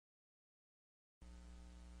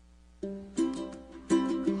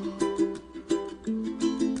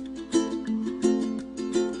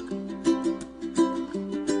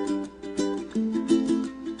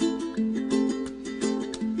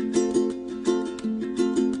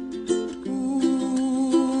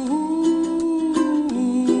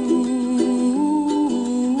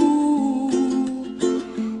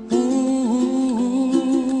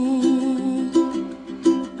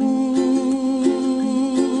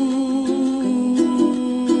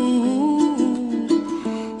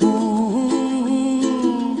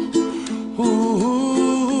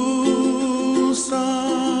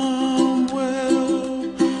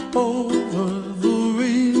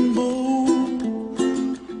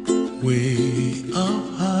way up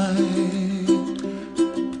high,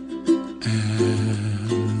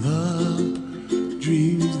 and the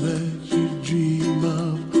dreams that you dream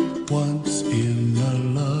of once in a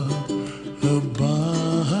lullaby.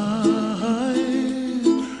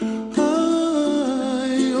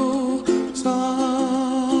 Oh,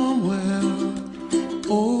 somewhere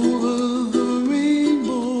over the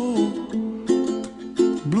rainbow,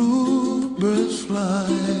 bluebirds fly.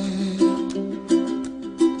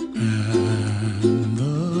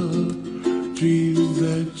 Dreams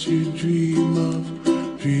that you dream of,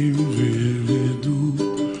 dreams really do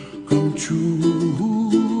come true.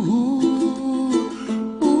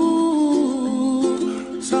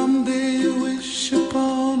 Ooh, someday you wish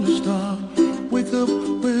upon a star, wake up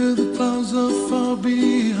where the clouds are far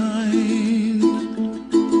behind.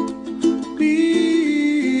 Be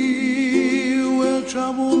where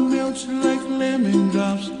trouble melts like lemon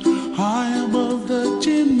drops, high above the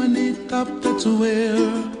chimney top. That's where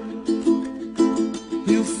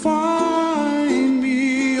you find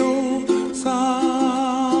me, oh,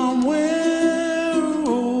 somewhere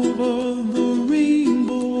over the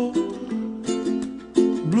rainbow,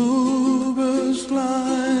 bluebirds fly,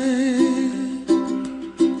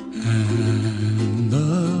 and the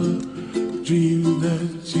dream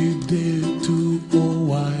that you dare to, oh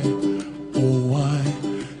why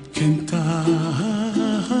can't I?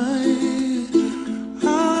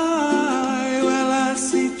 Well, I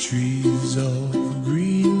see trees of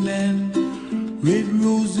green and red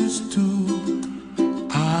roses too.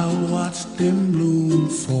 I watch them bloom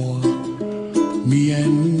for me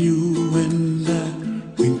and you, and I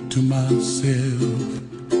think to myself,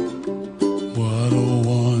 what a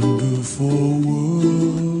wonderful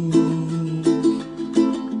world.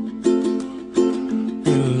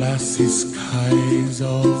 Well, I see skies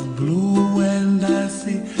of blue and I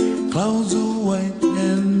see clouds of white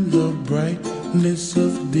and the brightness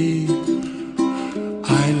of day.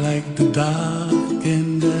 I like the dark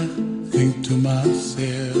and I think to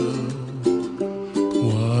myself,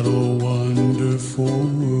 what a wonderful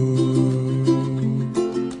world.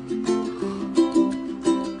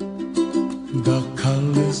 The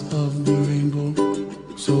colors of the rainbow,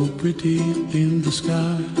 so pretty in the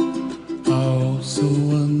sky, are also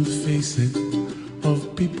on the faces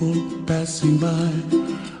of people passing by.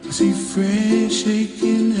 I see friends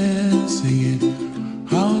shaking hands singing,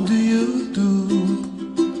 how do you do?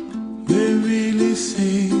 They really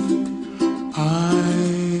say,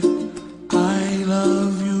 I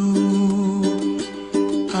love you.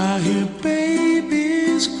 I hear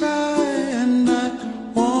babies cry and I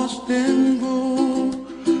watch them grow.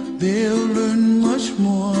 They'll learn much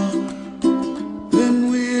more than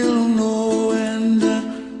we'll know, and I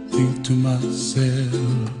think to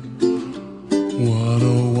myself, what a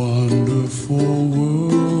wonderful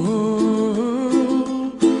world.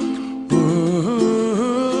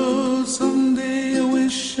 Someday I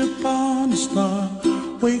wish upon a star,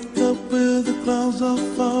 wake up where the clouds are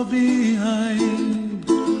far behind.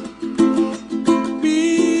 Be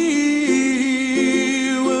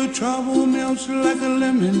where trouble melts like a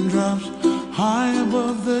lemon drops, high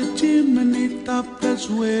above the chimney top. That's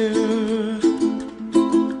where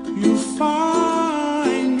you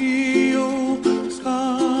find me, oh,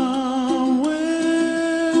 somewhere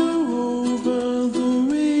over the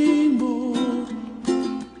rainbow,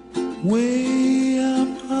 way up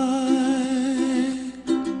high.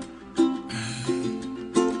 And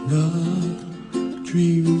the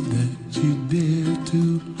dream that you did